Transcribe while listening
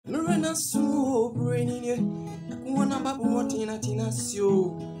Wana so brainy, one about what in a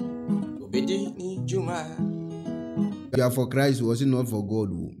tinasio. Obedi ni Juma. You are for Christ, was it not for God?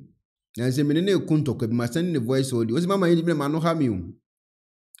 And say, Menene Kuntok, my sending the voice, was Mamma in the man no harm you.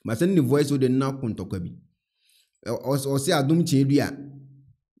 My sending the voice would not Kuntokabi. Or say, I don't cheer.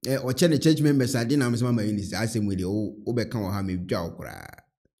 Or church members, I didn't have Mamma in his I say, with the old Obecon or Hammy Jow cry.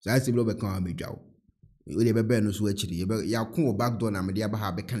 So I say, Obecon Hammy Jow. You never bear no switchery, but ya cool back door, and the other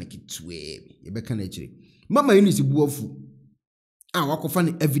have a canic sway. You beckon actually. Mamma in his woeful. I walk of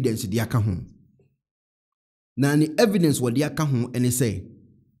funny evidence, the account. Now, the evidence what the account and they say,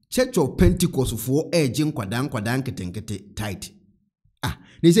 Church of Pentecost for aging quadan tithe. Ah,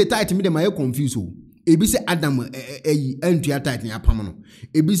 they say tithe me them I confuse you. Ebi say Adam entry tithe ni apamano.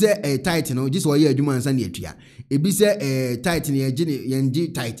 Ebi say tithe no just why adwuma ansa na atua. Ebi say tithe ni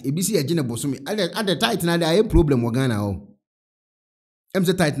yenji tithe. Ebi say agene bosomi. At the tithe na there problem Ghana oh. Em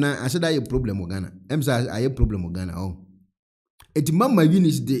say tithe na I said I problem Ghana. Em say I problem Ghana oh. Eti mama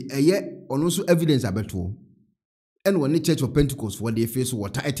Eunice de ono so evidence abeto. And when the Church of Pentecost for the face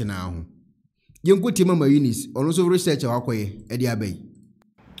water tithe now. Young good Mama Eunice also research our way Eddie Abbey.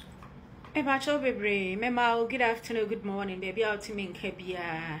 Mema, good afternoon, good morning, baby. Out to me in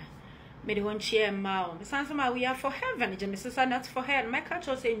Kebia. May the one cheer mouth. Sansama, we are for heaven. Genesis are not for heaven. My catch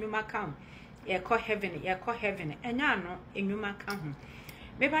was in your account. Ye call heaven, and ya no in your account.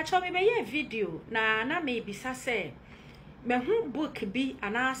 Maybe I told me a video. Na maybe say. Me who book be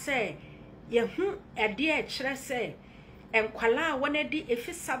and I say. Ye who a dear chere say. And kwala one edi if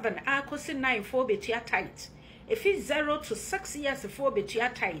it's 7 akosi 9 4 betia tight. If it's 0 to 6 years 4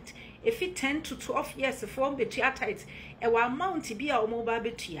 betia tight. If it's 10 to 12 years 4 betia tight. E wa amount bi a omoba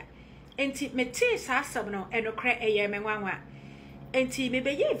betia. Enti me te sa asam no enokre eye me nwanwa. Enti me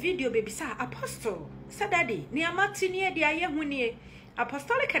be ye video baby sa apostle. Sa daddy ni amati ni e dia ye hu ni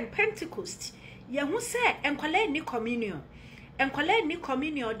apostolic and Pentecost. Ye hu se enkwala ni communion. Enkwala ni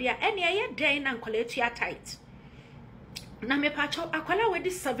communion dia ene ye den na enkwala tia tight. Na me pacho akwala wedi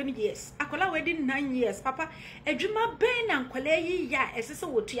 7 years akwala wedi 9 years papa edwuma ben na akwala yi ya esese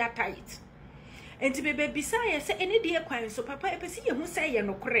wotua tight enti bebe bisa ye se eni de kwan so papa epesi ye hu se ye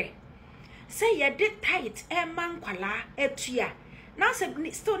nokre se ye de tight e man kwala etua na se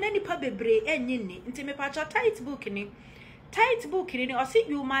still na nipa bebre enyini enti me pacho tight book ni or see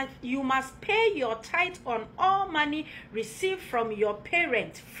you must pay your tithe on all money received from your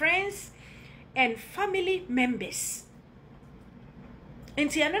parents, friends and family members.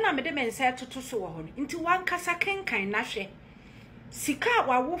 Inti ano na mede mense toto so wo ho inti wan kasa kenkan na hwe sika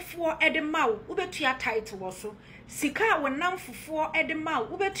wa wofo edema wo betua tight wo so sika wo namfofo edema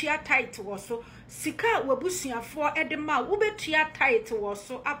wo betua tight wo so sika wo busuafo edema wo betua tight wo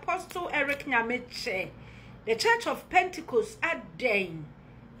so Apostle Eric Nyameche the Church of Pentecost aday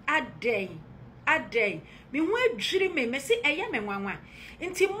me hu adwiri me se eye me nwanwa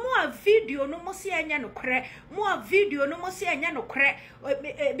nti mo a video no mo se anya no kre mo a video no mo se anya no kre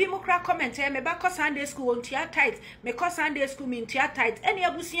bi mo kra comment me ba ko Sunday school on tia tight me ko Sunday school me tia tight ene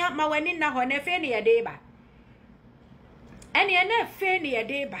abusia ma wani na ho na fe ne ye de ba ene na fe ne ye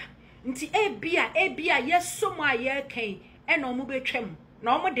de ba nti ebia yeso mo aye kan ene o mo betwam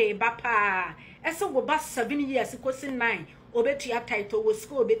na o mo de ba pa ese wo ba 7 years ko 9 obetia title wo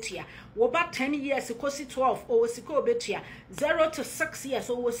siko obetia wo ba 10 years kosi 12 o siko obetia 0 to 6 years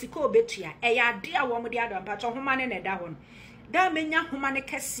o siko obetia e ya de a wo mo de adampa cho homa ne da ho da menya homa ne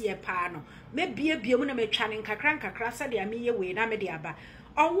kese pa no me bie mu na metwa ne nkakra sa de ameye we na me de aba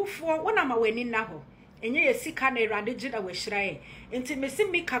owufo wona ma wani na ho enye ye sika na erade gida we hirae enti mesi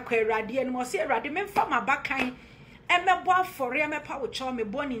mi kakwa erade eno mo se erade me mfa mabakan emebo afore emepa wo cho me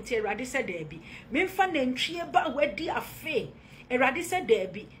boni nti erade se daabi me mfa na ntwie ba wadi afe erade se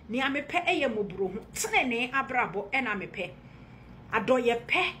daabi ni amepe eye mobro hu tenene abrabo ena mepe adoye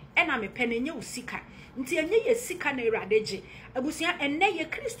pe ena mepe na enye usika nti enye ye sika na erade je abusia enne ye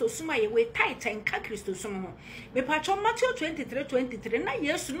Kristo suma ye we titan ka Kristo suma ho me pa cho Matthew 23 na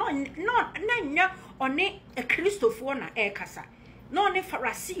Yesu no na nya one e Kristofo na e kasa no ne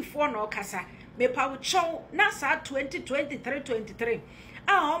Farisifo na o kasa me pa wo cho na sa 23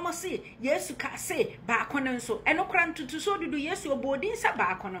 omo se Yesu ka se ba kono nso eno kra ntutu so dudu Yesu obodin sa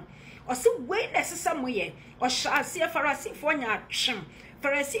ba kono o se we na sesa moye o sha se Farisifo nya twem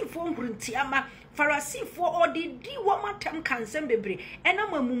Farisifo nkruntiama Farisifo odidi wo matam kansem bebre ena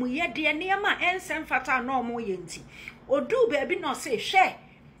mamumu ye de ne ma ensem fata na omo ye nti odu ba bi no se hwe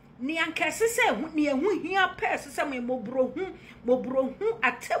ni ankese se ni ehu hia pese se mobro hu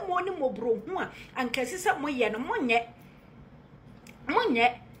atemo ni mobro hu a ankese se moye no monye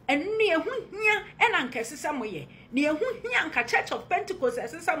enu ehu hia ena ankese se moye ne ehu hia nka Church of Pentecost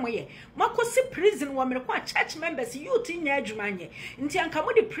asesa moye makosi prison wo mereko church members youth nya adwuma nye nti anka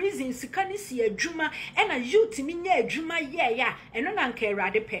mo de prison sika ne si adwuma na youth mi nya adwuma ye ya eno na nka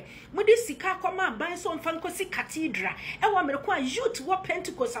Awurade pe mo de sika akoma aban so mfa nkosi cathedral wo mereko youth wo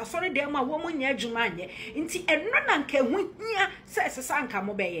Pentecost asori dem a wo mo nya adwuma nye nti eno na nka ehu hia se asesa nka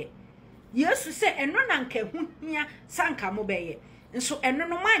mo beye Yesu se eno na nka ehu hia sanka mo beye nso eno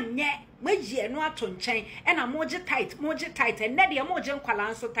no manye maji eno ato nchen na moje tight and de moje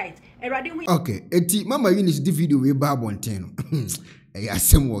nkwala nso tight Awurade hu. Okay, eti mama Eunice di video we ba bonten no ya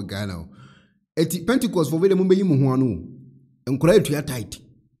asem wo Ghana eti Pentecost for we dem meyi mu ho anu nkura etua tight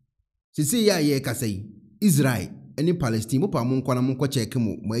sisi ya ye kasai Israel eni Palestine mo pa mo nkwana mo check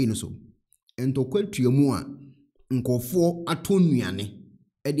mo mayi no so entokwa tua mu a nkofo ato nuane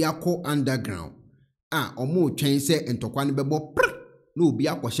edi akọ underground omo twen se entokwa ne bebo no obi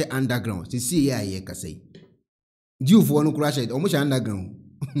akwhye underground sisi ya ye kasai Jiufo no kura she omo hye underground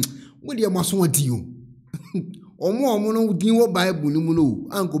mo de maso adi o omo no din wo Bible ni mu no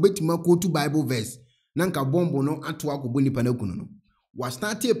anko betima quote Bible verse na nka bombo no ato akobo nipa na kunu no wa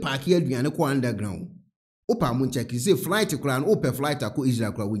start e park aduane ko underground opa mo check say flight kura no opa flight akọ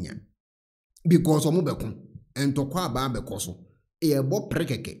Israel kura wonya because omo bekon entokwa ba bekoso e bo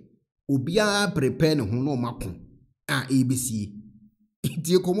prekeke obia prepare ne ho no makon ABC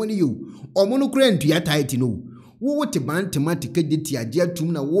tie komoni yo omo no kura ntua tight no wo te bantema te kageti ade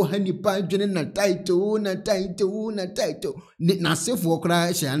atum na wo hani pa dwene na title na sefo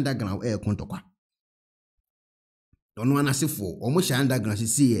kura hye underground kontokwa ono ana sefo omo hye underground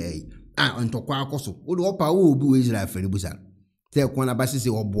sisi ntokwa akoso wo de opa wo obi wo Israel fere busa te ko na basisi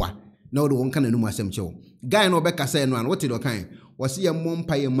oboa na wo de wonka nanu asem chewo guy no be kasa no an wo te do kan wo se ye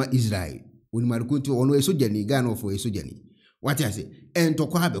mompa ye ma Israel oni marukuntu ono esojani guy no fo esojani wati ase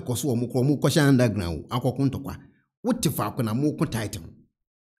ntokwa be koso wo mo ko hye underground akokko ntokwa wotifa ko na mo ko title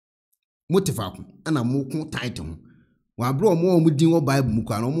motifa ko ana mo ko title wa bro mo din wo Bible mu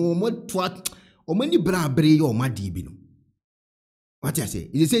ko na mo toa o mani bra bre yo ma di bi no wati ase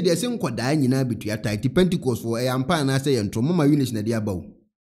e say dey say nkoda nyina betua title Pentecost for ampa na say yentro mama Eunice na dia bawo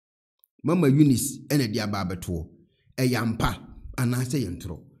mama Eunice ene dia ba beto ampa ana say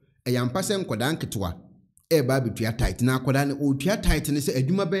yentro ampa say nkoda nketoa ba betua title na akoda ne o tua title ne say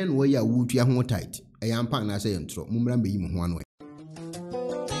aduma ben no ya wo tua ho title yampa na say yentro mumra meyi mu ho anu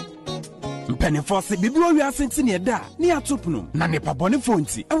Pentecost bibiro wi asenti ne da ne atopno na ne pabone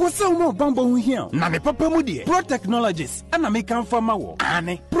fonti e wo se wo ma bambo hu hia na ne papa mu de Pro Technologies ana me kan fama wo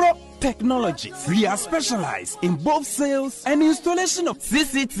ane Pro Technologies. We are specialized in both sales and installation of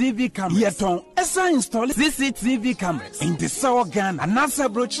CCTV cameras. Yeton, esa install CCTV cameras in the Sour Ghana and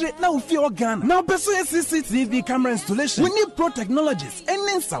NASA brochure now fear Ghana. Now pursue CCTV camera installation. We need Pro Technologies and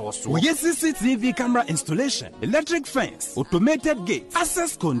then Sour. We have CCTV camera installation, electric fence, automated gate,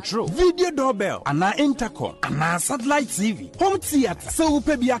 access control, video doorbell, and our intercom, and our satellite TV, home theater, so we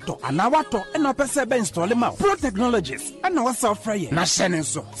pay biato, and our water, and our person install them out. Pro Technologies and our software. Na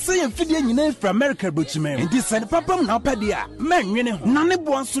shenenso. Say fidie nyina from America brochimem ndi send papam na opedia man nwene ho na ne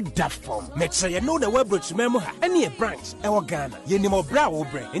bo anso da form meche ye no the web brochimem ha ene branch e wo Ghana ye ni mo bra wo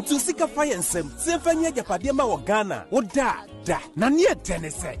bre nti sika fire nsem se fanya japade ma wo Ghana wo da na near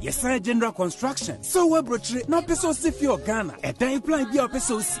tenese yes general construction so we brochire na peso si fi Ghana e dan plan bi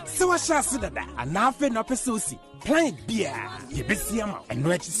peso si se wa sha se dada ana fe na peso si plan bia ye besia ma eno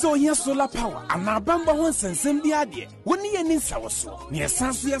echi so here solar power ana bamba ho sensem bi ade woni ye ni nsawoso ne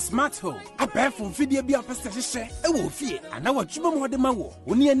sanso ye smart home abefo fidie bi apese hye e wo fie ana watwuma mo de ma wo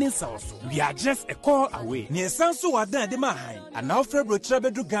woni ye ni nsawoso we are just a call away ne sanso wadan de ma han ana ofre brochire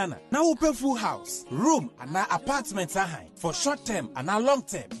bedu Ghana na wo pe full house room ana apartment ahan for short term and a long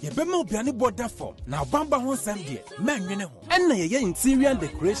term ye be ma obiane border form na bamba ho nsem de manwene ho enna ye interior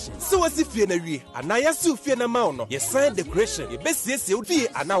decoration so wasi fie na wie ana ye si fie na ma no ye sign decoration ye be siesie fie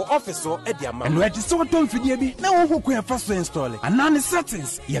ana office o e de ama no edi so tom fidie bi na wo hokun e fa so install ana ne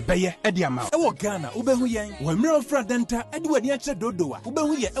settings ye be ye e de ama e wo Ghana wo be hu yen wo mira fra denta e de wani a che dodowa wo be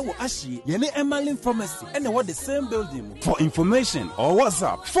hu ye e wo ahie ye ne Emerlin pharmacy and what the same building. For information or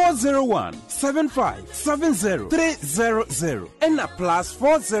WhatsApp 401-7570-300 and a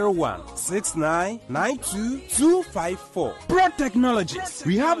 +401-6992-254. Pro Technologies.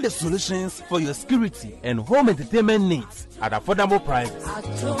 We have the solutions for your security and home entertainment needs at affordable prices.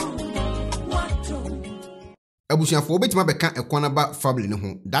 Abusiafo obetima beka Ekwanaba family no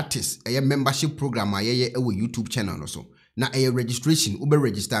ho, that is a membership program ayeye ewo YouTube channel no so na a registration ube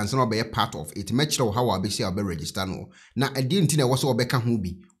register and so be part of it metro how abesi ube register no na edi nti na wo so obeka ho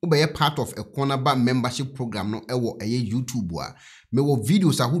bi ube part of Ekwanaba membership program no ewo eye YouTube a me wo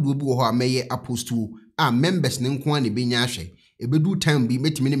videos ahodo bi wo ho a meye apost to members ne nko an ebenya ahwe ebedu time bi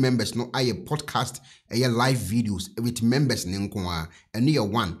metimi ne members no aye podcast live videos with members ne nko a eno ye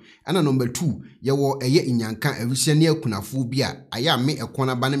 1 ana number 2 ye wo inyanka awisia ne akunafo bi a aya me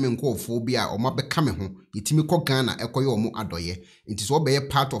ekona ba ne me nkofo bi a omabeka me ho yetimi kɔ Ghana ekoye omo adoye nti so be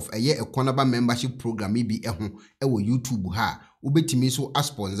part of ekona ba membership program bi ewo YouTube ha ubetimi so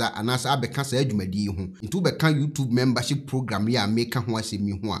sponsor anasa abeka sa adwumadi ho nti ubeka YouTube membership program ya make ho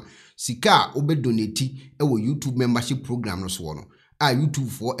asemi ho a sika obedonate ewo YouTube membership program no so no YouTube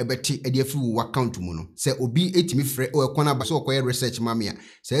for ebeti ediafi wo account mu no se obi etimi frɛ o ekona ba so okoye research mamia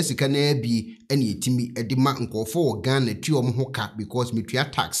se sika na bi ene etimi edima nkofo wo Ghana ti om ho ka because metua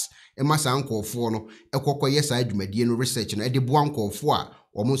tax ema sa nkofo no ekokoye sa adwumadi no research no ede boa nkofo a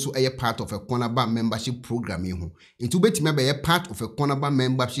omo so part of a cornerba membership program yi ho nti ubetimi be part of a cornerba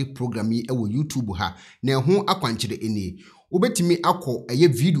membership program yi ewo YouTube ha na ho akwankyere eni ubetimi akọ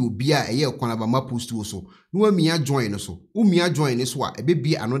video bia cornerba ma post wo so no amia join so umia join so a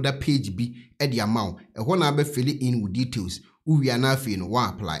ebebi another page bi e de amount ho na be fill in with details uwia na afi no wa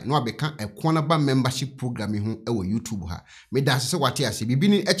apply no abeka a cornerba membership program yi ho ewo YouTube ha me da se wate ase bibi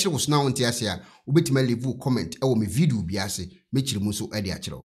ni ekire wo so na wonte ase a ubetimi leave comment ewo me video bi ase me kire mu so e de akire